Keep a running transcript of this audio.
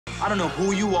I don't know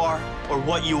who you are or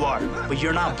what you are, but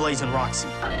you're not Blazing Roxy.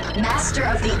 Master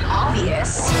of the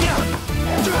obvious.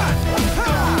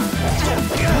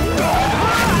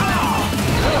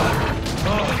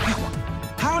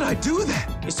 How'd I do that?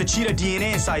 It's the cheetah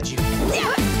DNA inside you.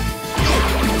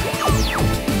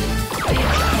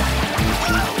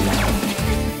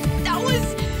 That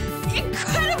was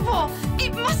incredible!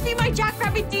 It must be my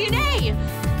Jackrabbit DNA!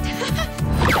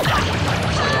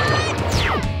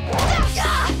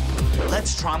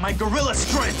 Let's try my gorilla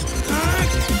strength.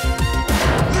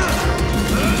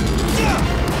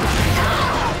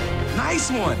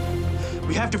 Nice one.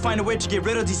 We have to find a way to get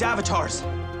rid of these avatars.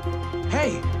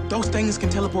 Hey, those things can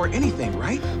teleport anything,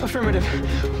 right? Affirmative.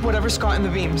 Whatever's caught in the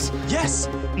beams. Yes!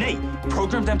 Nate,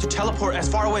 program them to teleport as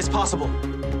far away as possible.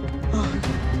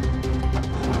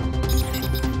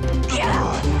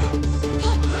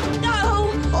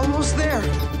 No! Almost there.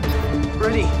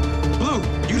 Ready. Blue,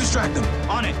 you distract them.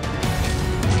 On it.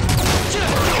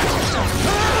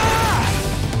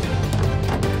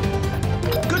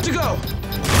 Good to go.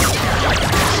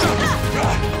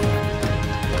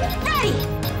 Ready!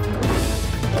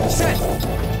 Set.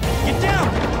 Get down!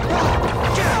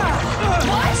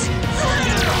 What?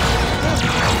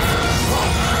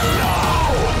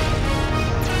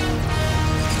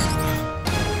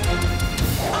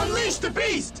 Unleash the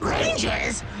beast!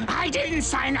 Rangers? I didn't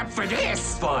sign up for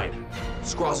this! Fine.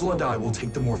 Scrozzle and I will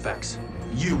take the Morphex.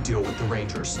 You deal with the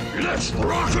Rangers. Let's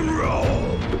rock and roll!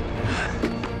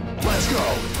 Let's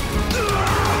go!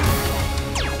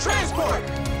 Transport!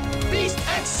 Beast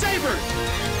X Saber!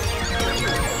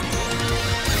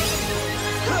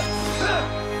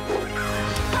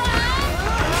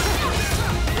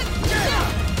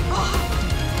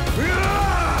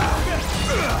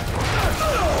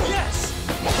 Yes!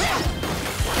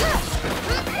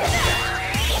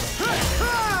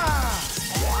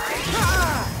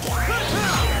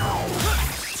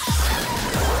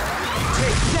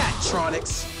 Take that,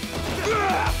 Tronics.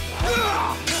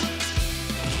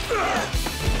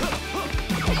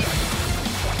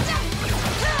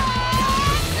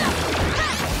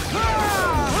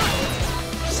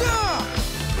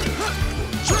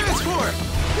 Transport!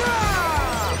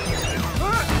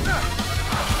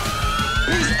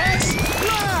 Beast X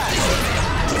Blast!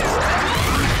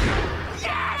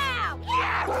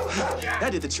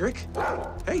 That did the trick.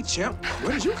 Hey, champ,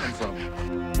 where did you come from?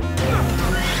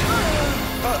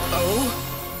 Uh-oh.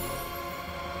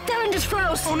 Devon just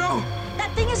froze. Oh, no!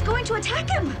 That thing is going to attack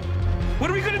him.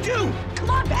 What are we gonna do? Come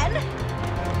on, Ben.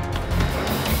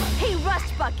 Hey,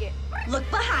 Rust Bucket, look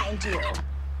behind you.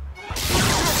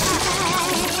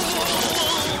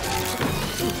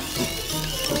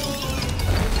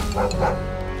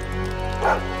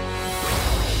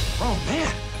 Oh,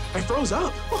 man, I froze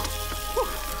up.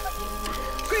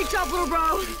 Great job, little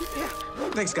bro.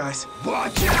 Thanks, guys.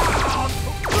 Watch out!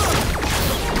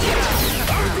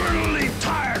 I'm gonna leave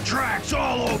tire tracks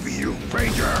all over you,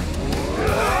 Ranger!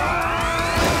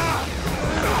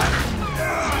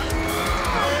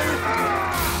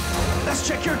 Let's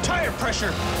check your tire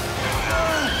pressure.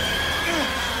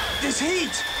 This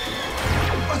heat!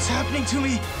 What's happening to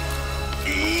me?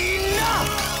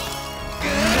 Enough!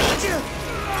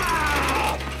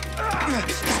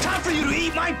 It's time for you to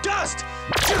eat my dust!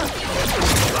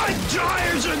 My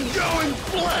tires are going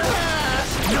flat!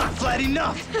 Not flat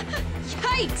enough!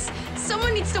 Yikes!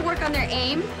 Someone needs to work on their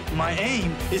aim. My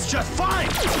aim is just fine!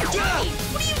 Hey,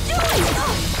 what are you doing?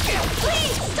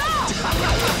 Please, stop!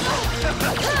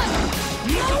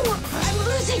 No! I'm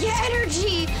losing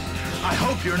energy! I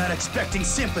hope you're not expecting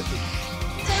sympathy.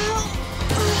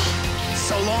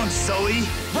 So long, Zoey.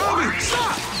 Ravi,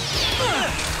 stop!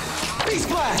 Beast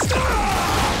Blast!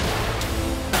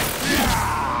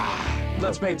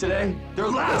 Let's make today Their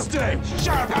last day!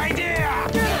 Sharp idea!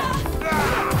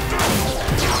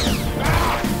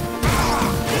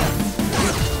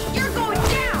 You're going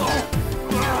down!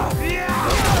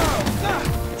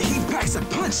 He packs a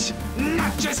punch!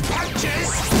 Not just punches!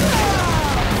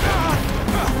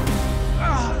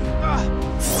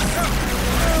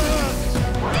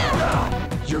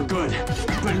 You're good,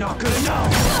 but not good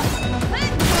enough.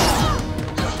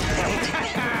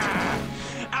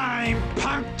 I'm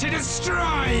pumped to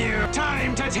destroy you!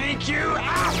 Time to take you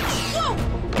out! Whoa!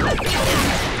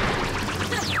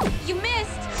 You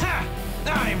missed! Ha!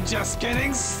 I'm just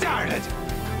getting started!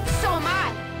 So am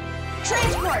I!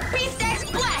 Transport Beast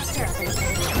X Blaster!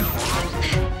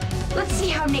 Let's see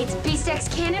how Nate's Beast X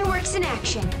cannon works in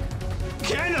action.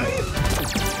 Can I?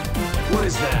 What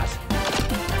is that?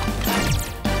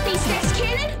 Beast X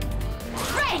cannon,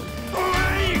 ready!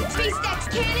 Wait! Beast X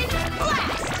cannon,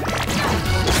 blast!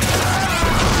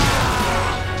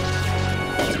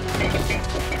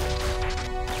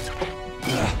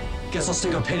 I'll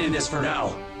stick a pin in this for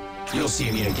now. You'll see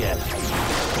me again.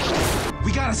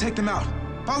 We gotta take them out.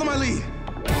 Follow my lead.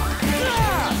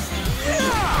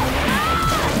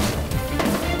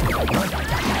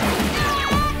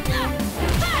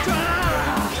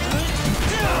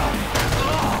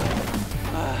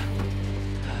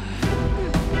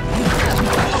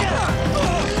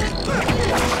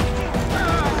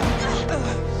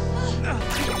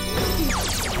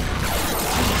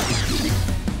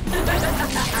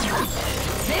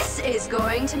 This is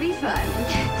going to be fun.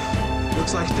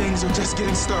 Looks like things are just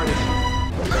getting started.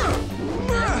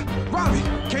 Ravi,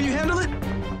 can you handle it?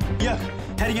 Yeah,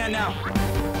 heading out now.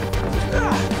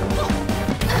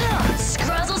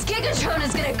 Scruzzle's Gigatron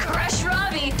is gonna crush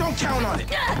Ravi. Don't count on it.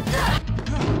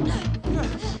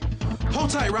 Hold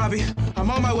tight, Ravi. I'm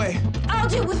on my way. I'll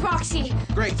do it with Roxy.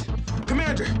 Great.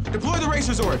 Commander, deploy the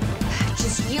racer Zord.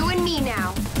 Just you and me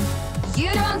now.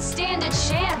 You don't stand a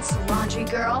chance, laundry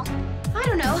girl. I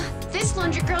don't know. This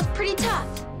laundry girl's pretty tough.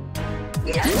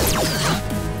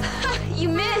 You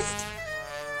missed.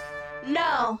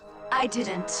 No, I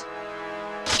didn't.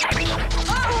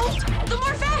 Oh, the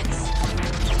Morphex!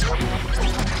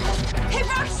 Hey,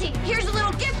 Roxy, here's a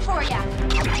little gift for ya.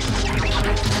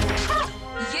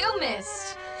 You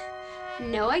missed.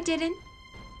 No, I didn't.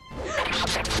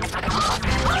 Oh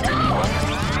no!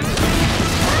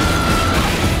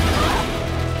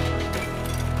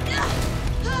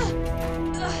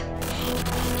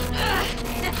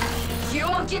 You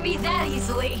won't get me that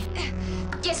easily.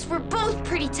 Guess we're both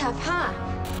pretty tough, huh?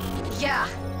 Yeah,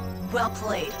 well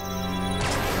played.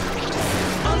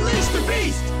 Unleash the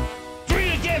beast!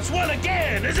 3 against 1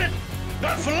 again, is it?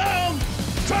 Not for long!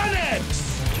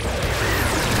 Tronics!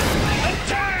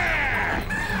 Attack!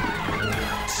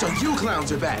 So you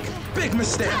clowns are back. Big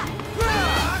mistake.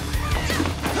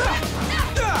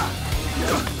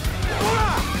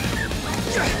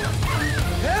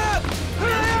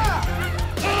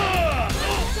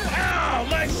 Ow!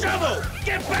 My shovel!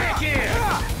 Get back here!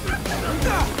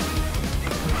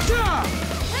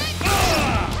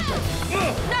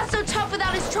 Not so tough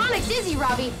without his Tronics, is he,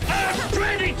 Ravi? I'm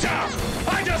pretty tough!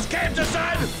 I just can't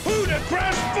decide who to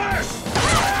crush first!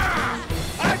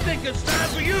 I think it's time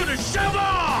for you to shove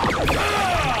off!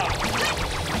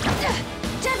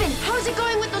 Devon, how's it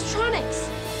going with those Tronics?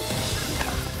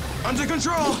 Under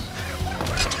control.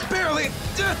 Barely.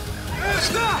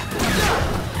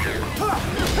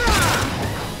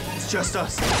 It's just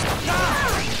us.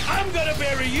 I'm gonna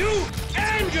bury you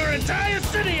and your entire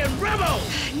city in rubble!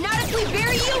 Not if we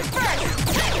bury you first!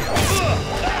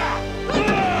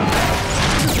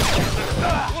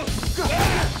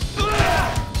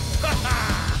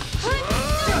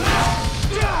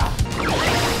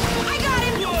 I got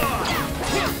him!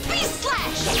 Beast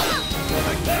Slash!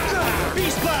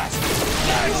 Beast Blast!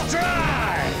 Nice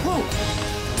try!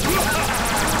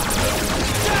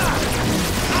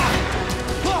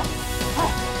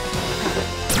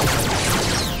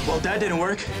 Well, that didn't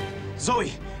work.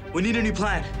 Zoey, we need a new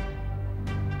plan.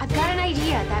 I've got an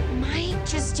idea that might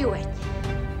just do it.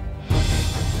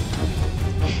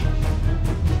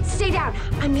 Stay down.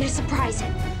 I'm gonna surprise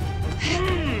him.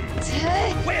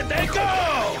 Where'd they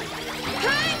go?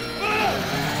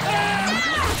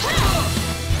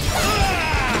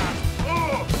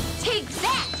 Take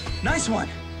that! Nice one.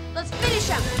 Let's finish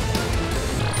him.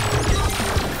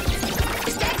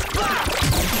 That's block!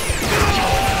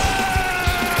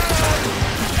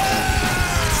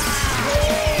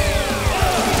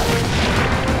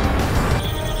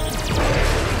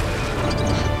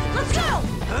 Let's go!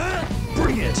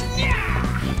 Bring it!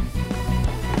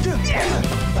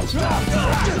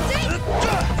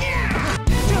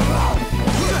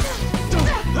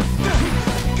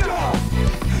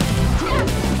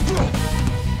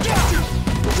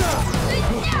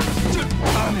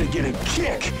 I'm gonna get a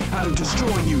kick out of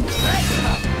destroying you.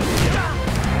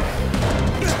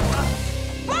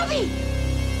 Ravi!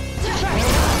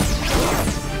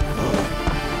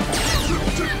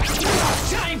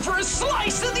 Time for a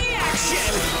slice of the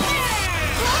action!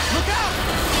 Look out!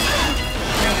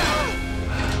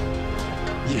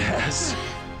 Yes.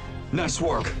 Nice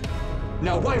work.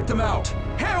 Now wipe them out.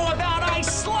 How about I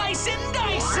slice and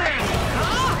dice it?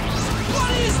 Huh?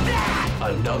 What is that?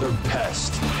 Another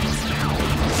pest.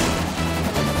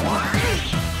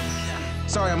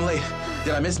 Sorry I'm late.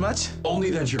 Did I miss much?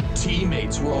 Only that your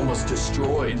teammates were almost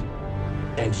destroyed.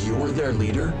 And you're their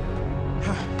leader?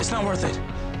 It's not worth it.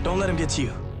 Don't let him get to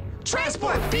you.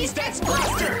 Transport Beast X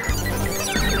Blaster!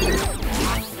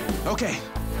 Okay,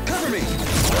 cover me.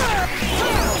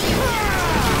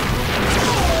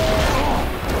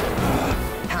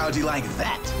 How'd you like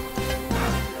that?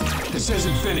 This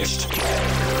isn't finished.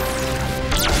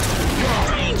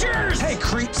 Rangers! Hey,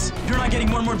 creeps! You're not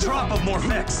getting one more drop of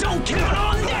Morphex. Don't count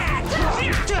on that!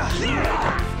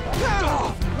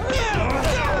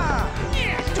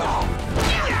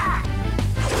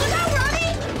 Look out, Ravi!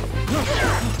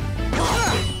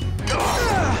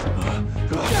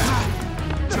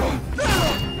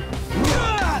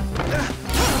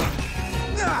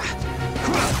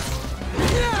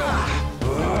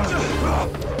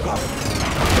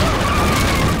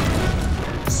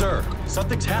 Sir,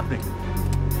 something's happening.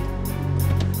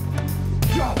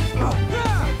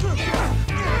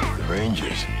 The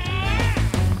Rangers.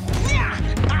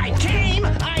 I came,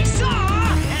 I saw,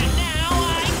 and now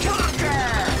I conquer!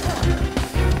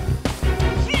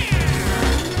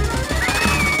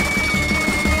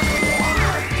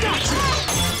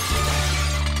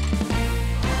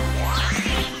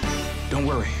 Don't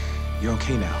worry. You're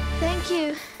okay now. Thank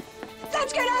you.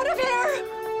 Let's get out of here!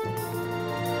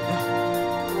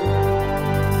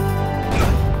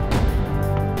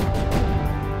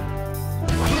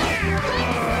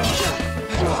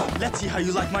 Let's see how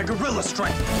you like my gorilla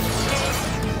strength.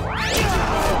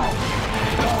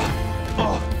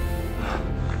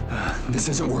 This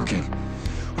isn't working.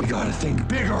 We gotta think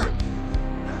bigger.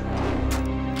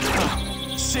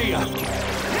 See ya.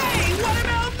 Hey, what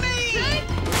about me?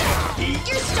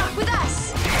 You're stuck with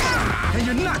us! And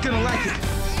you're not gonna like it.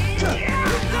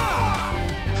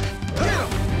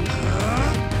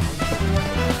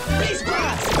 Beast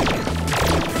Blast!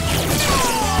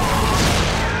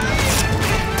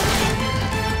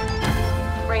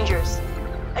 Rangers,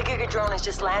 a Giga drone has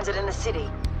just landed in the city.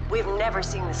 We've never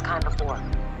seen this kind before.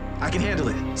 I can handle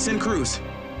it. Send crews.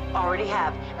 Already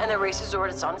have, and the race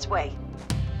resort is on its way.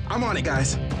 I'm on it,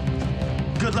 guys.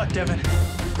 Good luck, Devon.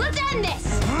 Let's end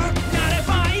this! Not if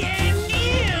I am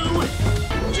you!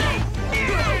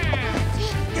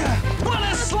 Want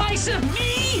a slice of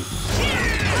me?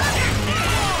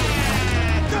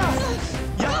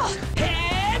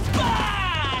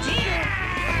 Headbutt!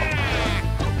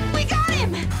 We got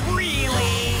him!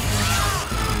 Really?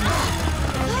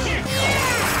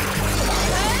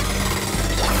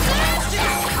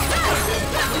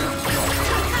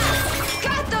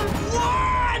 Got them!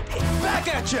 What? Back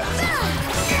at ya!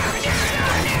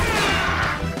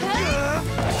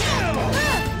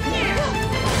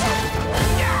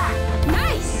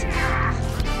 Nice!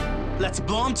 Let's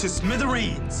blow him to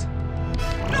smithereens.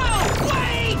 No,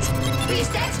 wait!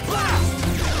 Beast X Blast!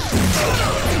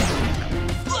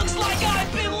 Looks like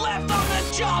I've been left on the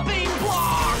chopping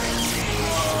block!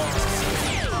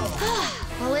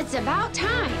 Well, it's about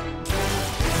time.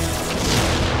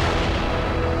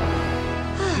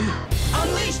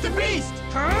 Unleash the beast!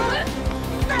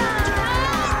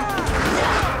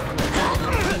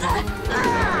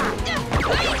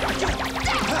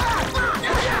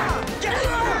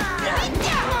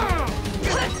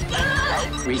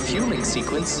 Refueling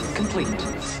sequence complete.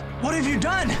 What have you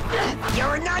done?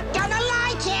 You're not gonna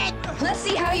like it! Let's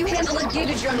see how you handle a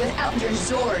Gigatron without your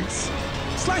Zords.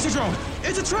 Slicer drone!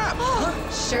 It's a trap!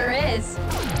 Sure is.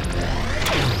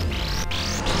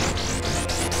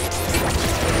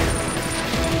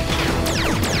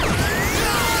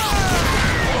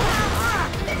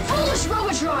 Foolish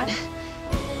Robotron!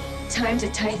 Time to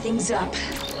tie things up.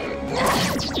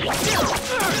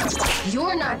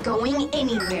 You're not going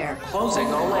anywhere.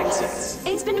 Closing all exits.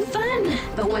 It's been fun,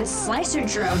 but once Slicer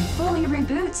Drone fully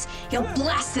reboots, he'll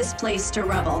blast this place to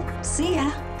rubble. See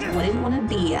ya. Wouldn't want to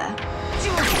be ya.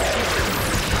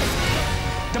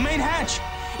 The main hatch!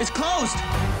 It's closed!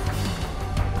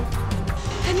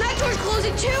 And that door's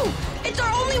closing too! It's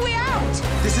our only way out!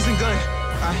 This isn't good.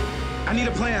 I need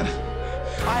a plan.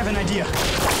 I have an idea.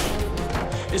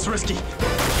 It's risky.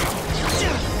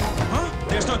 Huh?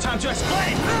 There's no time to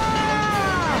explain!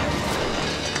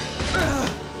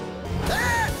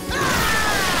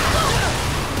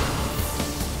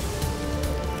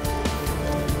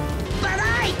 But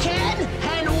I can!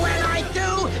 And when I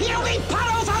do, you'll be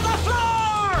puddles on the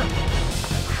floor!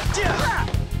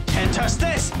 Can't touch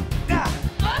this! Back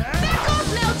off,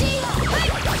 Melty!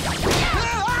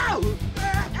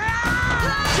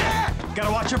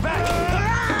 Gotta watch your back!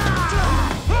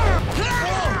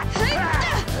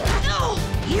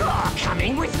 You're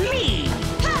coming with me!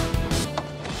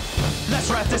 Let's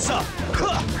wrap this up!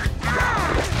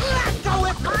 Let go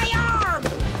with my arm!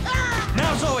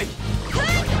 Now, Zoey!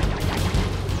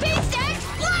 Beast X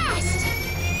Blast!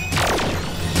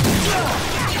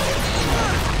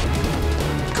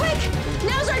 Quick!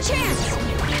 Now's our chance!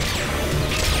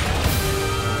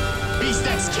 Beast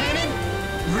X Cannon,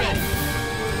 ready!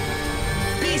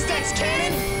 Beast X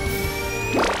Cannon,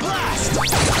 blast!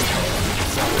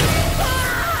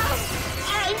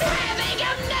 I'm having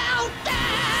a meltdown!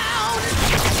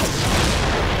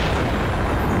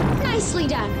 easily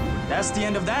done. That's the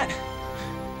end of that.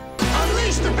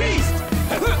 Unleash the beast!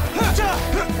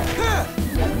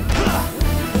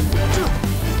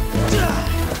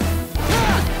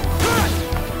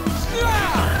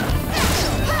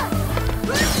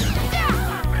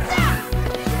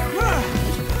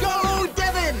 Go,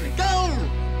 Devon! Go!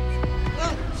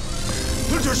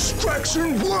 The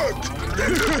distraction worked!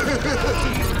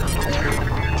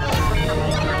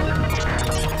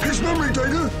 His memory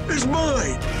data is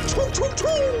mine! Choo, choo, choo!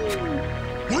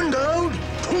 One down,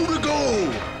 two to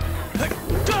go!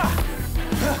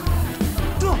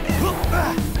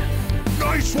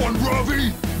 Nice one,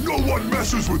 Ravi! No one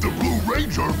messes with the Blue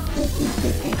Ranger!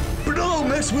 But I'll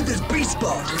mess with his beast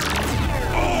box.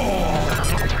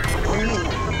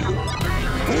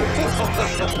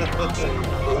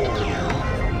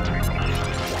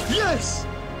 Yes!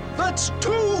 That's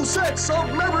 2 sets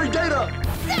of memory data!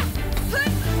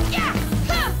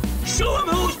 Show him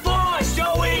who's boss,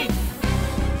 Zoey!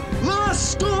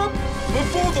 Last stop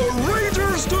before the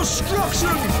Rangers'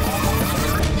 destruction!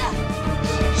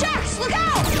 Jax, look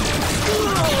out!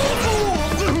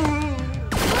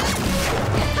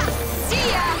 See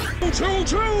ya!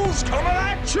 Choo-choo's coming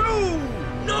at you!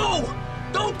 No!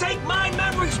 Don't take my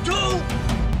memories, too!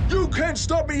 You can't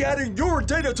stop me adding your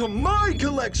data to my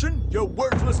collection, you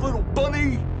worthless little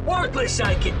bunny! Worthless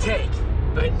I can take,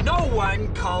 but no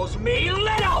one calls me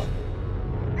little!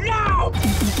 No!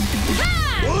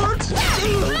 What?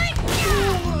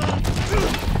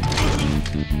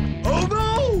 Oh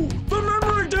no! The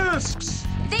memory discs!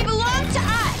 They belong to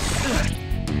us!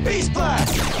 Beast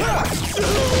Blast!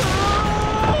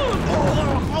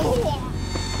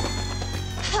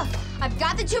 I've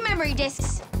got the 2 memory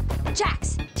discs.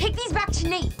 Jax, take these back to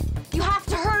Nate. You have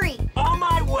to hurry. On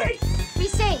my way! Be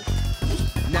safe.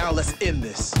 Now let's end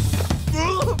this.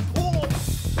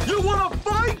 You wanna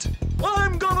fight?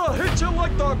 I'm gonna hit you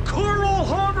like the Coral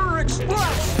Harbor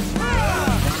Express!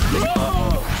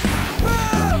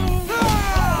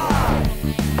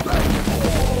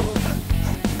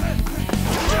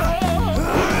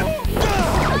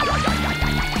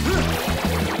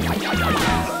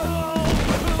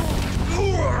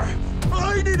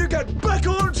 I need to get back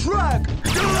on track!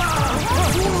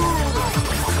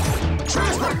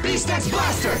 Transport Beast X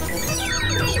Blaster!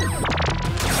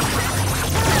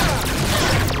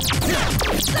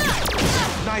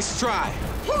 Nice try.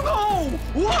 No!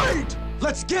 Wait!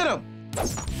 Let's get him!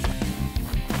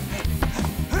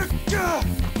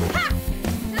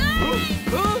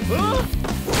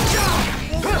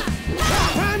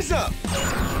 Hands up!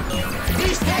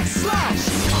 Beast X Slash!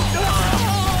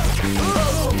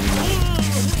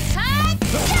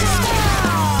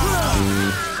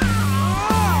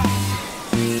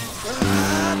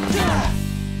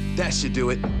 That should do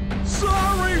it.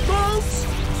 Sorry, folks!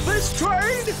 This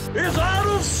train is out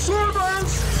of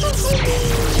service!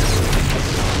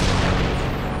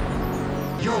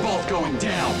 You're both going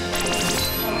down.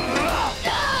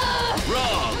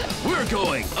 Wrong! We're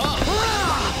going up!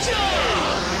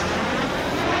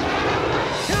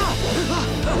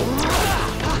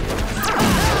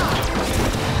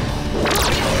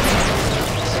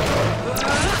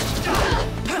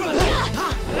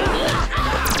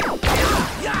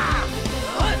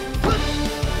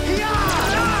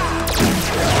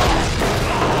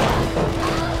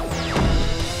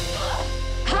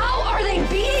 How are they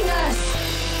beating us?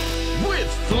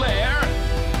 With flair!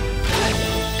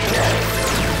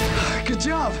 Good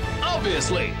job!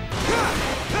 Obviously!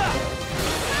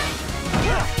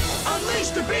 Unleash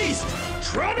the beast!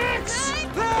 Tronics!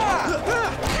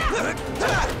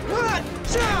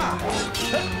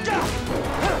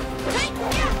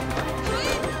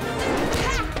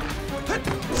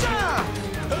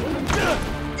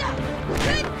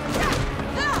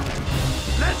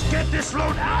 Let's get this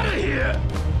load out of here!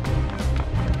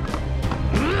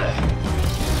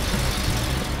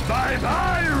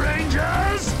 Bye-bye,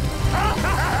 Rangers!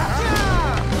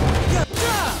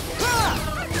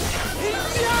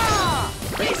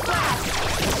 Beast Blast!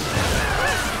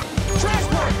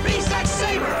 Transport Beast X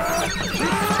Saber!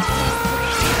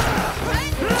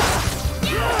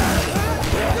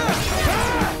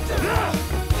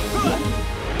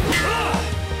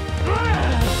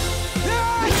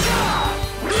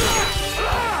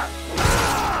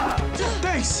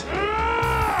 Thanks!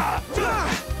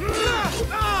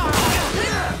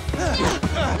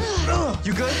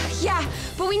 You good? Yeah,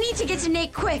 but we need to get to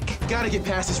Nate quick. Gotta get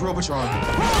past this Robotron.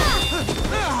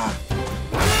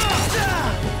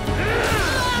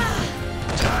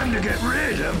 Time to get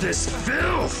rid of this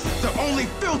filth! The only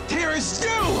filth here is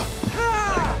you!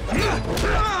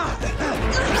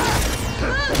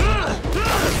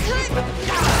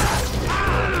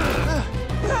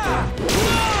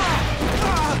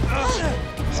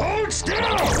 Hold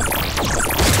still!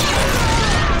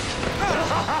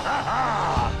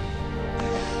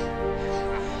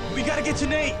 We gotta get to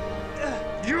Nate.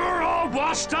 You're all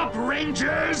washed up,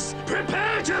 Rangers!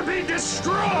 Prepare to be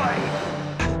destroyed!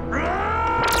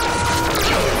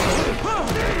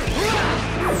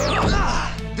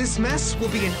 This mess will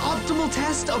be an optimal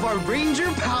test of our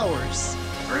Ranger powers.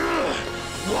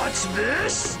 What's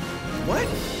this? What?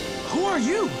 Who are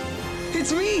you?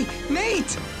 It's me,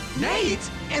 Nate! Nate!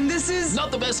 And this is...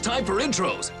 Not the best time for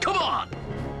intros. Come on!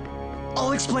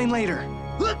 I'll explain later.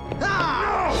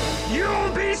 No!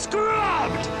 You'll be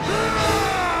scrubbed!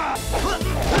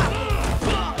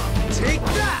 Take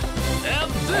that!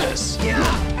 And this!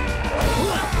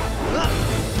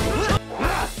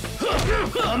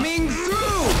 Coming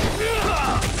through!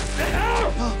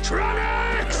 Help!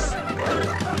 Tronics!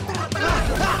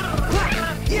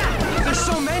 There's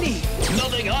so many!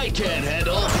 Nothing I can't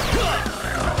handle!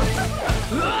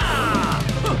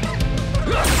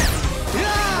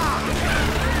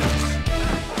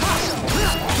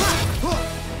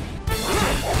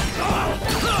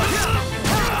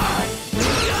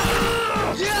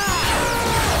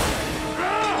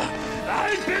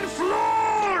 I've been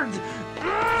floored!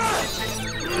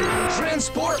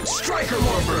 Transport Striker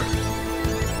Morpher!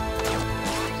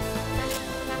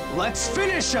 Let's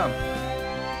finish him!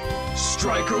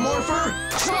 Striker Morpher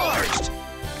charged!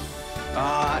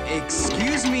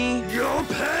 Excuse me? You'll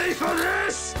pay for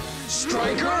this!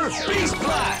 Striker Beast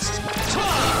Blast!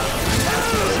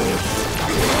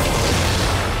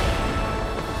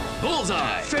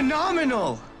 Bullseye!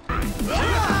 Phenomenal!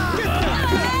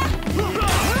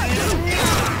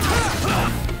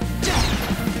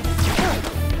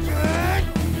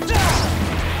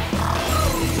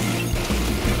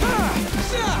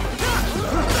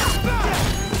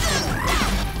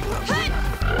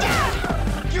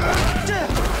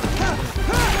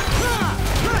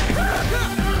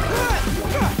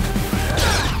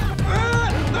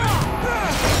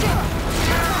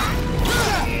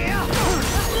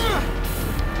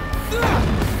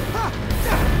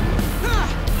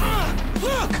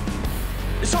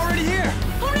 It's already here!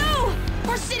 Oh no!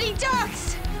 We're sitting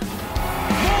ducks!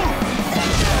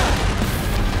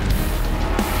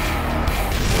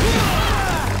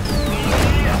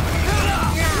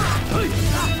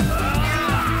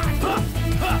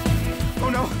 Oh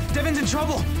no, Devon's in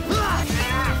trouble!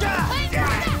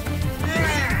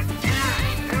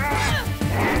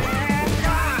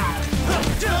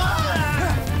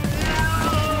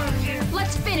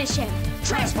 Let's finish him.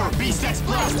 Transport Beast X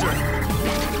Blaster!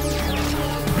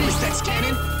 Beast X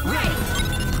Cannon, ready!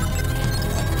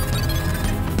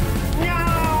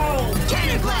 No!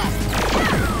 Cannon Blast!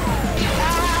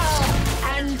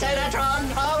 Antenatron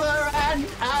over and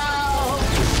out!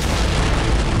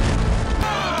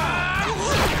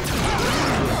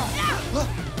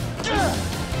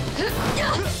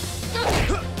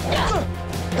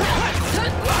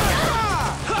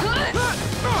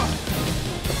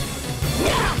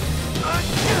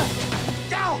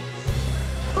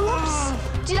 Oops!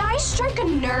 Did I strike a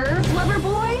nerve, lover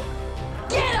boy?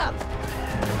 Get up!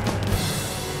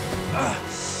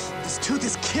 This tooth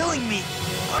is killing me!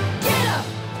 Get up!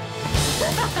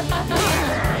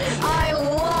 I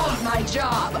love my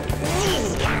job.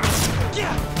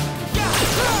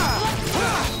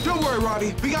 Don't worry,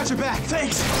 Ravi. We got your back.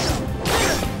 Thanks!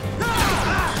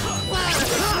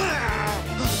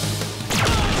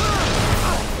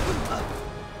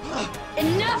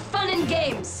 Enough fun and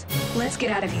games. Let's get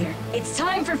out of here. It's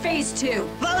time for phase 2.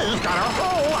 They've got a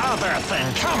whole other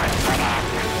thing coming for them!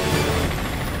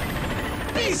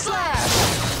 Beast Slash!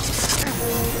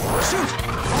 Shoot!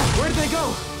 Where did they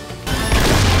go?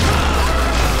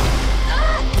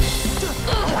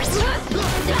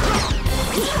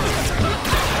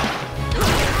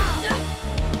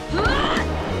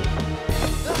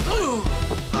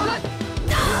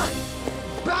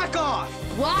 Back off!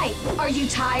 Why? Are you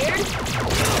tired?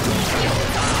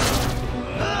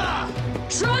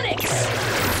 Tronics!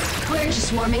 We're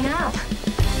just warming up.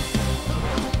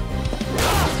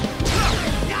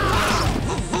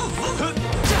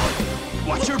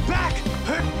 Watch your back!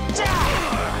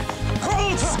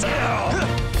 Hold still!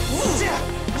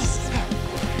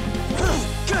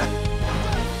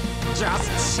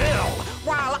 Just chill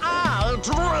while I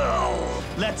drill!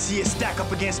 Let's see you stack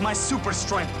up against my super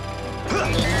strength.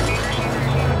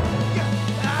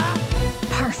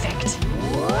 Perfect.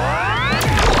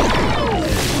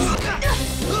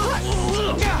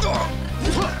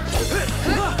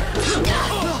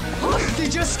 They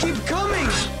just keep coming!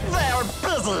 They're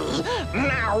busy!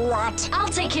 Now what? I'll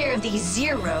take care of these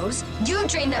zeros. You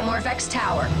drain that Morphex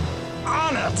tower.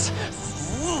 On it!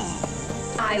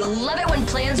 I love it when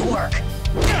plans work.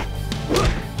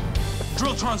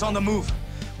 Drilltron's on the move,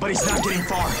 but he's not getting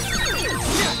far.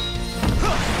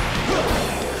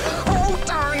 Oh,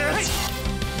 darn it!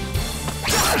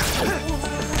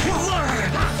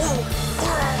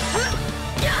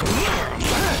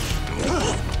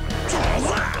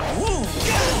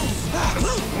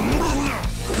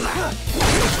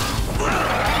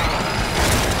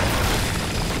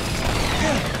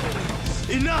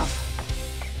 Enough!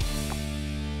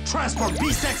 Transport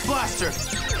Beast X Blaster!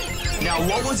 Now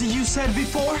what was it you said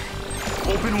before?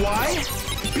 Open wide?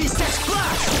 Beast X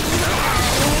Blast!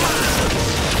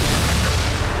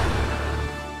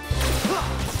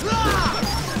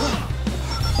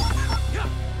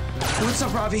 What's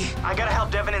up, Ravi? I gotta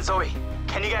help Devon and Zoey.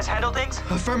 Can you guys handle things?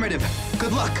 Affirmative.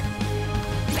 Good luck.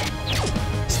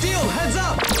 Steel, heads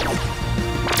up!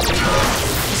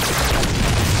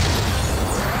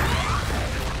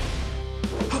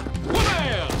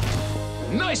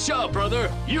 Wham! Nice job,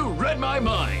 brother. You read my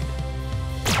mind.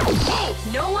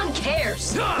 No one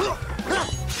cares.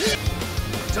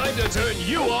 Time to turn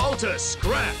you all to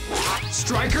scrap.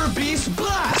 Striker Beast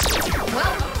Blast!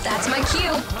 Well, that's my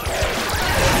cue.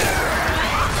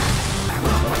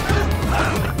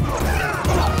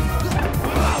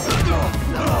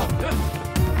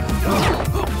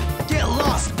 Get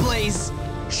lost, Blaze!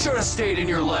 Should have stayed in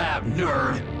your lab,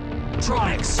 nerd.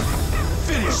 Tronics,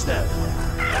 finish them.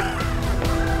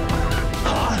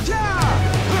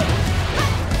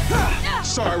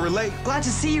 Sorry we're late. Glad to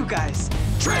see you guys.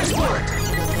 Transport!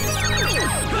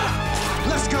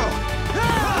 Let's go!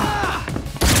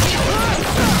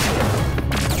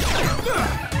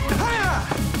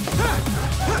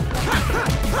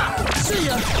 See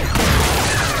ya!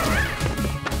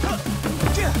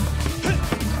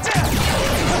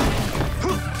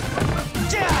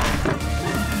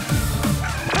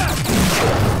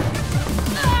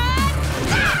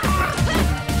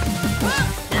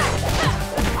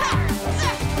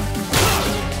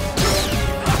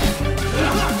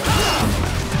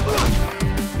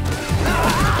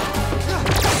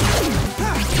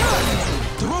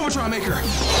 The Robotron Maker!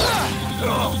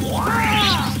 No!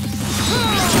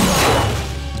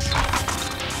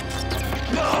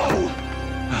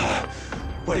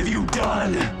 What have you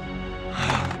done?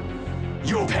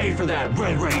 You'll pay for that,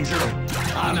 Red Ranger.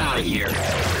 I'm out of here.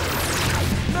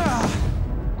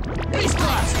 Beast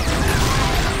Blast!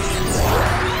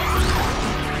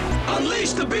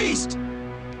 Unleash the beast!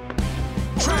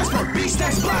 Transport Beast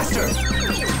X Blaster!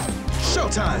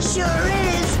 Showtime! Sure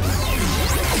is!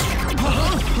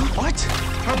 What?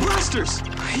 Our blasters!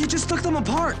 He just took them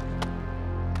apart!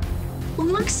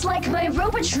 Looks like my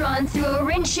Robotron threw a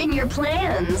wrench in your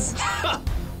plans.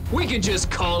 We can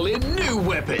just call in new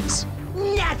weapons.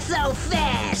 Not so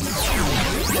fast!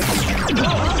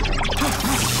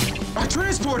 Our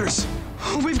transporters!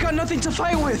 We've got nothing to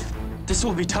fight with! This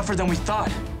will be tougher than we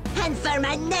thought. And for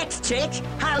my next trick,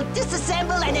 I'll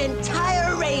disassemble an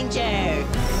entire Ranger!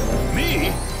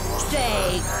 Me?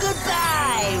 Say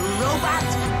goodbye, robot!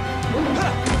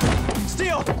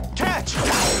 Steel, catch!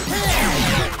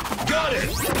 Got it!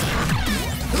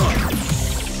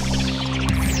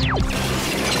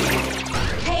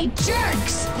 Hey,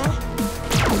 jerks!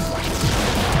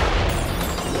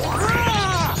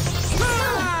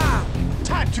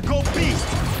 Time to go beast!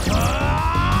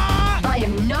 I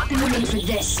am not in the mood for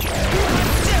this.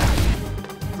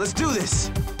 Let's do this!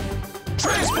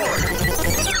 Transport!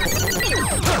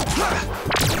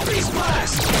 Beast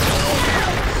Blast!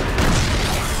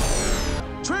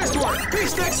 Transport!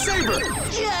 Beast X Saber!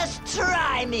 Just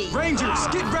try me! Rangers,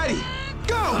 get ready!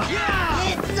 Go!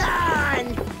 It's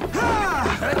on!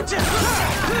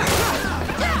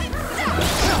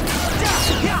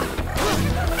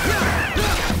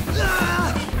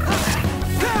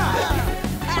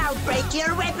 I'll break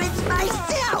your weapons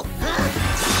myself!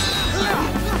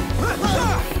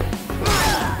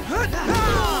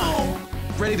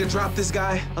 Ready to drop this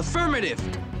guy? Affirmative!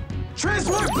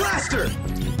 Transport Blaster!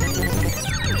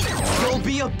 There'll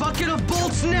be a bucket of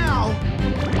bolts now!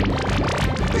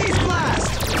 Beast Blast!